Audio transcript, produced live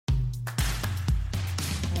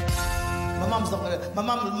mum's not gonna. My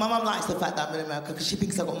mum likes the fact that I'm in America because she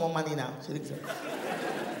thinks I got more money now. She thinks so.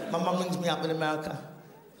 My mum rings me up in America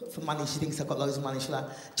for money. She thinks I got loads of money. She's like,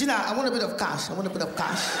 Gina, I want a bit of cash. I want a bit of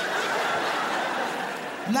cash.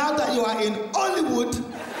 Now that you are in Hollywood,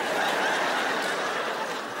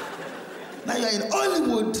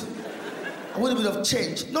 I want a bit of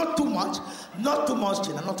change. Not too much,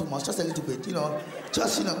 Gina, not too much, just a little bit,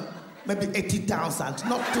 maybe 80,000,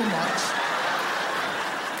 not too much.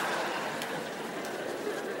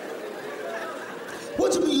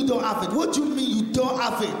 What do you mean you don't have it? What do you mean you don't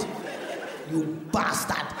have it? You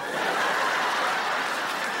bastard.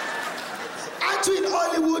 Aren't you in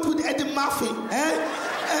Hollywood with Eddie Murphy?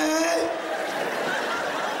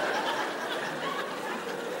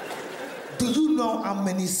 Do you know how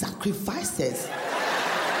many sacrifices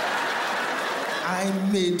I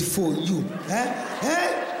made for you?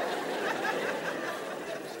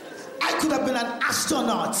 I could have been an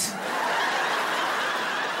astronaut.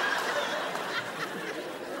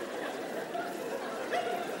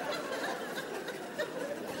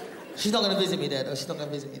 She's not going to visit me there, though. She's not going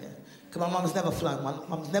to visit me there. Because my mum's never flown. My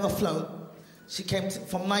mum's never flown. She came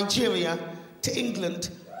from Nigeria to England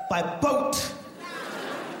by boat.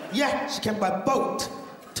 Yeah, she came by boat.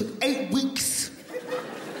 Took 8 weeks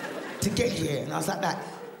to get here. And I was like that,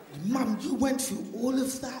 Mum, you went through all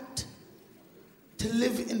of that to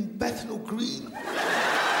live in Bethnal Green?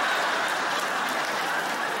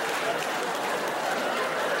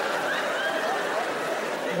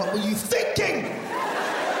 What were you thinking?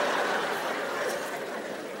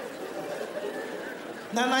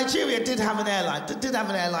 Now, Nigeria did have an airline,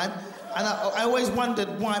 and I always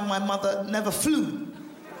wondered why my mother never flew.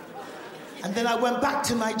 And then I went back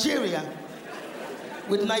to Nigeria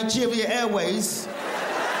with Nigeria Airways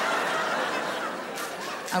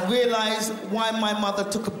and realized why my mother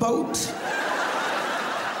took a boat.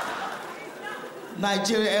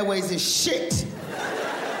 Nigeria Airways is shit.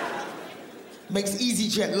 Makes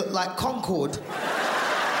EasyJet look like Concorde.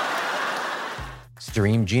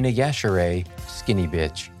 Stream Gina Yashere, Skinny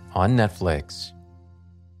Bitch, on Netflix.